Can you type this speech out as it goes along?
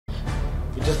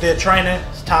We just did training.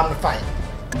 It's time to fight.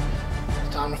 It's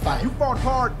time to fight. You fought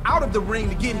hard out of the ring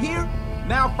to get here.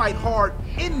 Now fight hard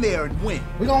in there and win.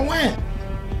 We gonna win.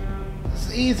 This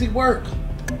is easy work.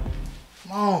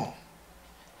 Come on.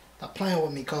 Stop playing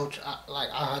with me, coach. I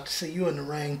have to see you in the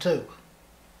ring too.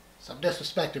 Stop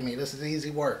disrespecting me. This is easy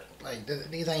work. Like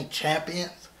these ain't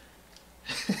champions.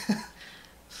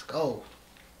 Let's go.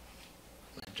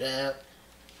 My jab.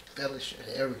 Philly shit.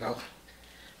 Here we go.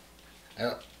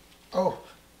 Yep. Oh.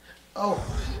 Oh.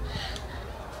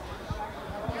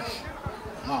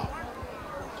 Come on.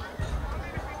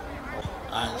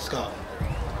 Alright, let's go.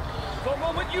 The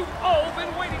moment you've all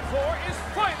been waiting for is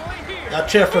finally here. Y'all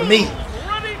cheer for me.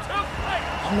 Ready to fight.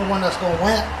 I'm the one that's gonna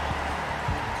win.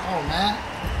 Oh man.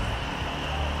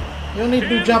 You don't need to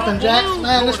do jumping jacks,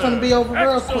 man. This gonna be over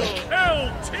real quick. El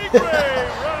Tigre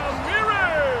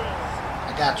Ramirez.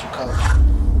 I got you, coach.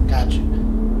 Got you.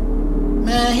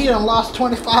 Man, he done lost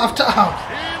 25 times.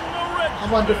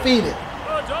 I'm undefeated.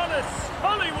 Adonis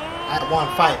Hollywood. I had one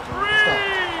fight. Let's go.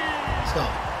 Let's go.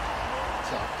 Let's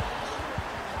go.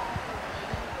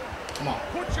 Come on.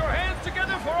 Put your hands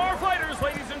together for our fighters,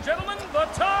 ladies and gentlemen. The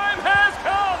time has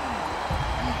come.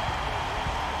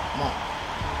 Come on.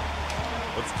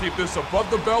 Let's keep this above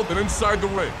the belt and inside the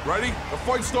ring. Ready? The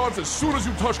fight starts as soon as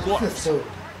you touch gloves. Dude.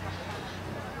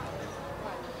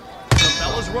 The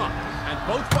bell is rung, and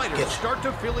both fighters start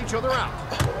to feel each other out.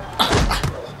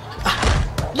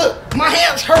 Look, my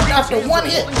hands hurt after one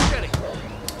hit.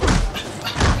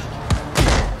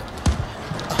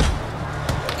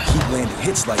 Keep landing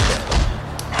hits like that.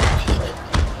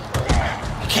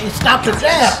 Can't stop the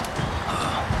jab.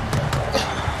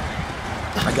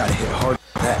 I gotta hit hard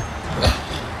like that.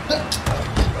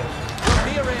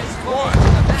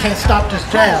 Can't stop this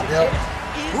jab, yo.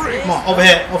 Come on,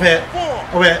 overhead, overhead,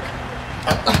 overhead.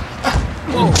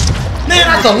 Man,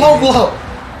 that's a low blow.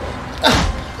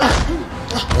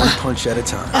 One punch at a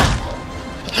time.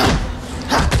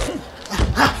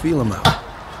 Feel him out.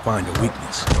 Find a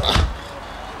weakness.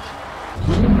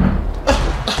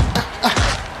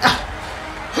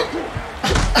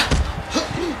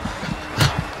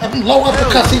 Low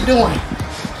uppercuts he doing.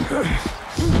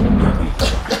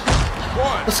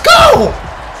 Let's go!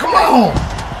 Come on!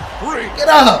 Get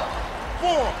up!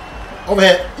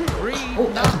 Overhead. Oh,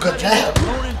 that's a good jab.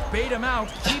 Opponent bait him out,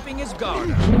 keeping his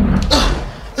guard.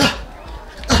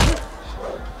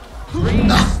 Three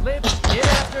slips, hit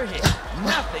after hit.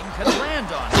 Nothing could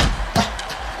land on him.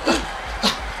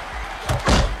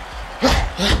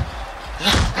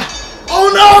 Oh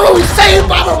no! He's saved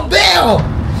by the bell!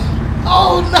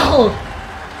 Oh no!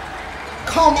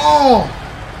 Come on!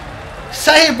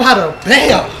 Saved by the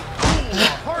bell!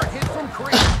 Hard hit from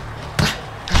Creed.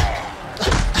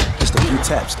 Just a few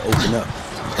taps to open up.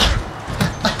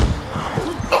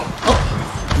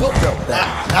 You felt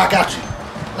that. Now I got you.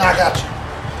 Now I got you.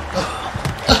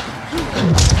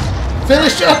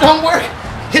 Finish up, don't work.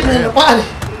 Hit me in the body.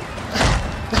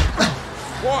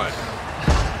 1,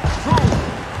 2,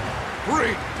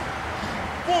 3,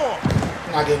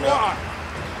 4, Not getting up.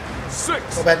 5,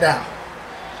 6. Go back down.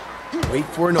 Wait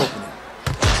for an opening.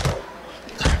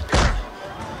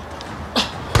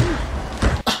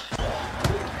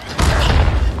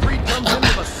 Creed comes in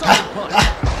with a solid punch.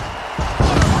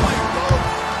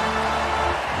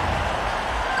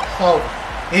 So,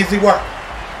 easy work.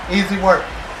 Easy work.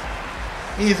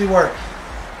 Easy work.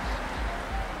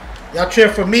 Y'all cheer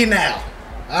for me now.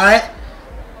 Alright?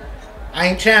 I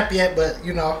ain't champ yet, but,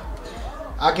 you know,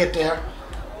 I'll get there.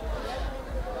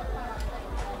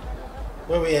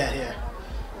 Where we at here?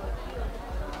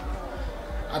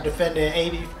 I defended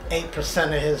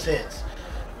 88% of his hits.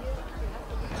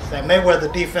 That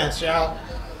Mayweather defense, y'all.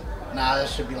 Nah, that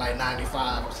should be like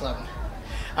 95 or something.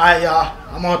 Alright, y'all.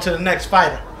 I'm on to the next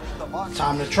fighter.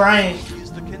 Time to train.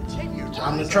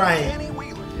 Time to train.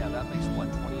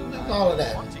 All of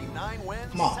that.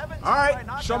 Come on. All right,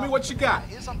 show me what you got.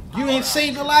 You ain't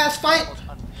seen the last fight?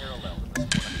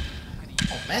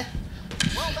 Oh, man.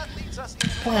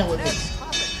 Playing with me.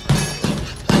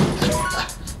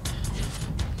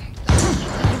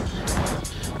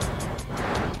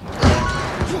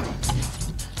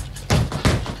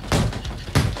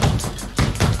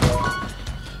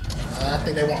 I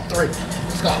think they want 3.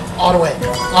 Let's go. All the way.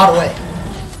 All the way.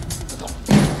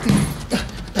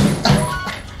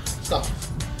 Let's go.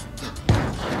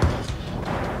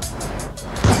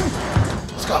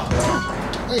 Let's go.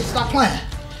 Hey, stop playing.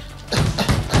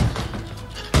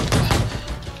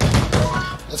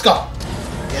 Let's go.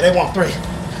 Yeah, they want 3.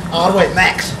 All the way,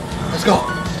 max. Let's go.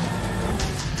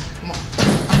 Come on.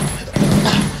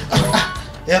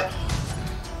 Yep.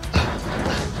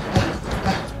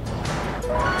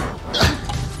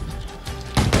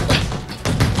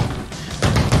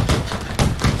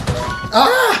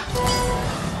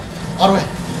 Ah! All the way.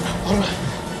 All the way.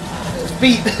 His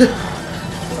feet.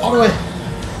 All the way.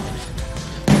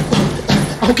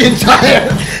 I'm getting tired.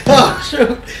 Oh,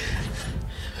 shoot.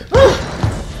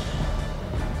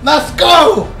 Let's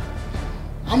go.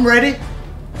 I'm ready.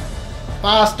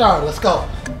 5-star. Let's go.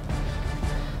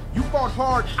 You fought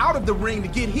hard out of the ring to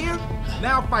get here.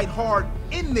 Now fight hard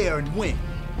in there and win.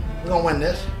 We're going to win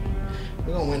this.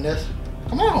 We're going to win this.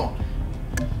 Come on.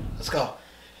 Let's go.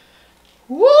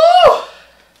 Woo!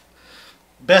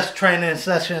 Best training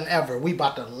session ever. We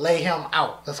about to lay him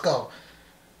out. Let's go.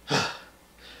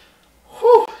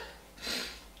 Whew.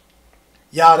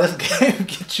 Y'all, this game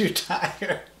gets you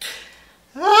tired.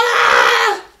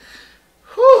 Ah!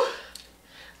 Whew.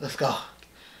 Let's go.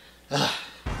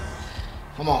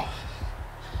 Come on.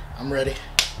 I'm ready.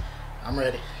 I'm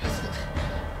ready.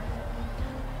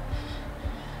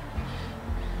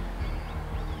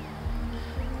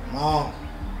 Come on.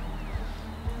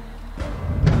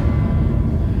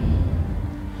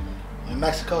 In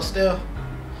Mexico still?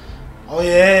 Oh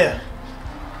yeah.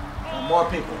 More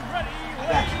people.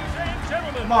 Back.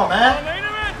 Come on, man.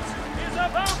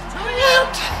 Hurry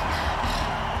out.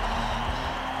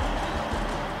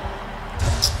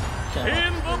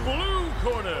 In the blue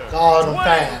corner, All them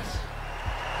fans.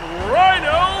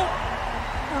 Rhino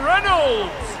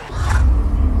Reynolds.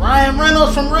 Ryan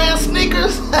Reynolds from Red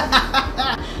Sneakers. Get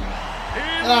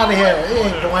out of here. He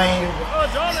ain't Dwayne.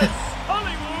 Adonis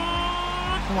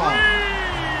Hollywood. Come on.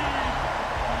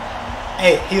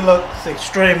 Hey, he looks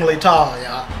extremely tall,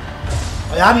 y'all.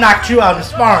 I knocked you out in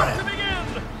sparring.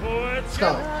 Let's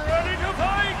go. Ready to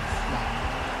fight.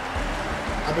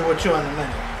 I'll be with you in a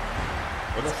minute.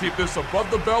 Let's keep this above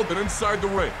the belt and inside the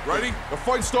ring. Ready? The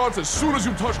fight starts as soon as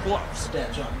you touch gloves.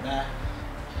 That junk, man.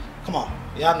 Come on.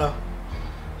 Y'all know.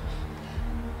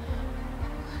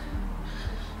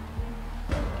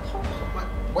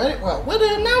 Where did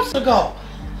the announcer go?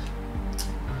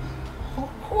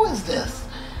 Who is this?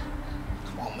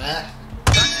 Come on, man.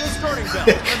 Back to the starting bell, and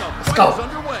the Let's fight go. is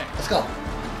underway. Let's go.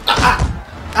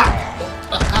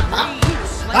 Reed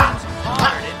slams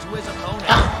hard into his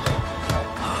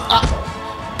opponent.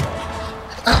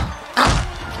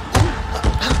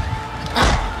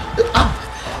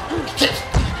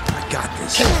 I got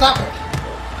this. Can't stop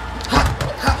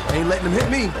it. Ain't letting him hit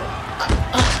me.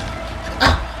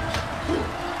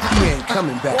 He ain't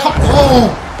coming back. Come on.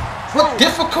 What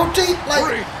difficulty?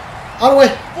 Like, all the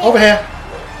way over here.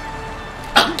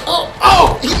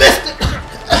 Oh, he missed it.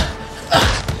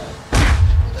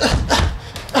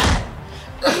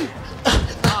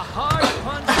 A hard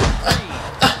punch from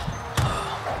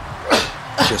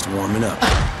Reed. Just warming up.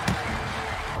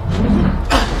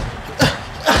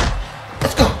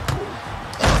 Let's go.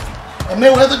 A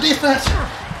Mayweather defense.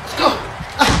 Let's go.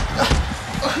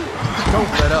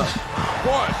 Don't let up.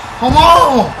 One, Come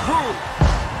on. two,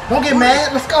 Don't get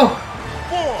mad. Let's go.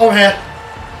 four. Over here.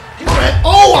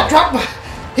 Oh, I dropped my.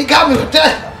 He got me with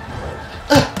that.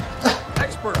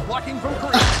 Expert blocking from Reed.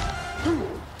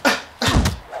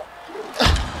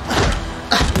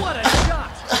 What a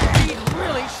shot! Reed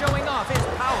really showing off his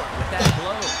power with that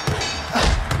blow.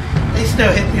 He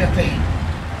still hit me up there.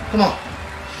 Come on.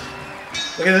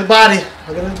 Look at his body.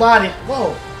 Look at his body.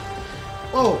 Whoa.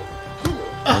 Whoa.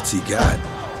 What's he got?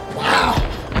 Wow.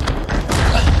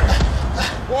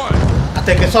 One, I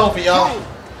think it's over, y'all.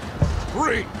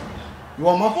 3, You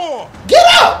want more? 4, Get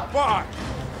up! 5,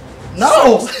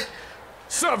 No.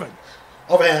 7.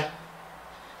 Over here.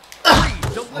 Reed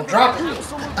delivered drop it. an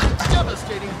absolutely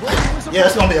devastating blow to his Yeah,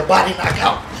 it's gonna be a body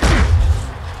knockout.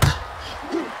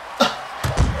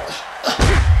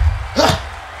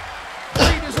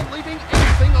 Reed isn't leaving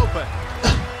anything open.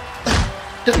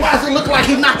 Just why does it look like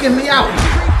he's knocking me out?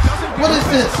 What is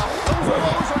this? Those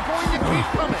blows are going to keep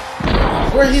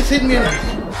coming. Where he's hitting me in the...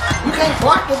 You can't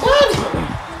block the body.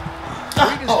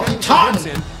 Oh, he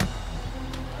taunting me.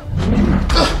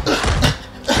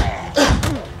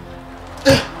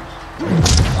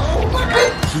 Oh my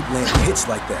goodness. Keep landing hits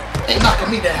like that. Ain't knocking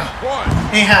me down.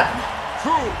 1, Ain't happening. 2,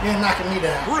 You ain't knocking me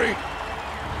down. 3,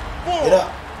 4, Get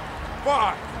up.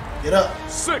 5, Get up.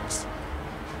 6.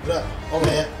 Get up. Over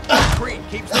here. Reed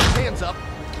keeps his hands up.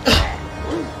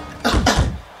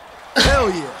 Hell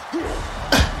yeah.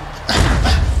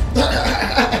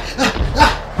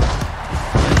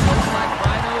 Looks like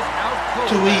Rhino's out cold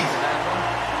Too easy. after that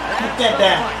one. Put that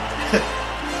down.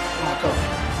 Come on, coach.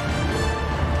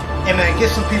 Hey man, get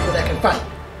some people that can fight.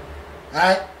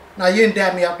 Alright? Now you didn't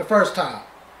dab me up the first time.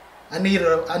 I need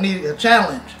a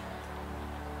challenge.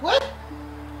 What?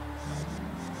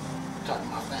 Talking to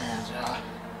my fans, y'all.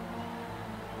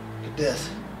 Look at this.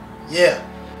 Yeah.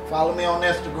 Follow me on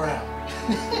Instagram.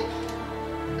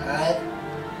 Alright.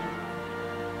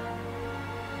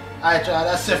 Alright, y'all.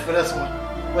 That's it for this one.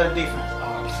 What a defense. Oh,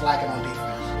 I'm slacking on defense.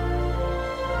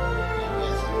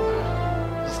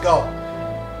 Let's go.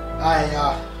 Alright,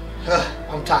 y'all.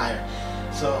 I'm tired.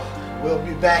 So, we'll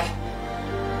be back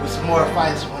with some more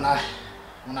fights when I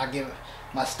get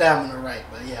my stamina right.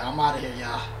 But yeah, I'm out of here,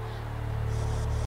 y'all.